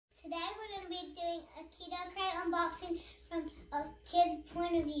be doing a Keto Krate unboxing from a kid's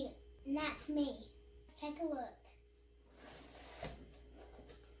point of view, and that's me. Take a look.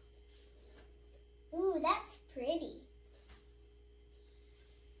 Ooh, that's pretty.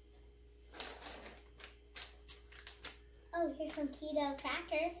 Oh, here's some keto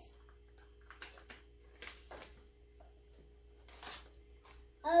crackers.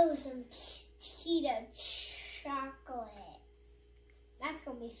 Oh, some keto chocolate. That's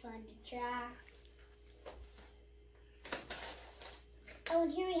gonna be fun to try. Oh,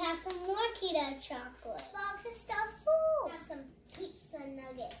 and here we have some more keto chocolate. Box is still full. We have some pizza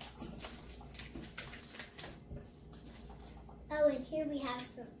nuggets. Oh, and here we have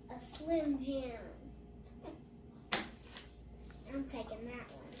a Slim Jim. I'm taking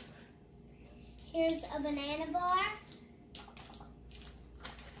that one. Here's a banana bar.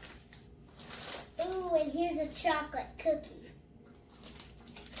 Ooh, and here's a chocolate cookie.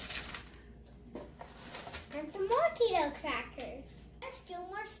 And some more keto crackers. There's still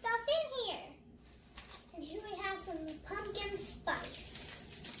more stuff in here. And here we have some pumpkin spice.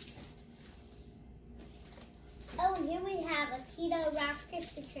 Oh, and here we have a keto Rice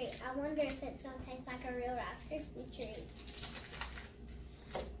Krispie treat. I wonder if it's going to taste like a real Rice Krispie treat.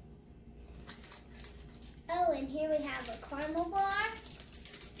 Oh, and here we have a caramel bar.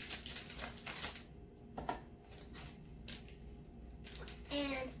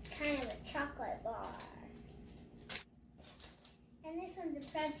 And kind of a chocolate bar. And this one's a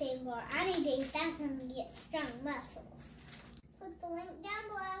protein bar. I need to eat that one to get strong muscles. Click the link down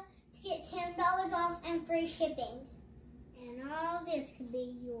below to get $10 off and free shipping. And all this could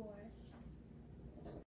be yours.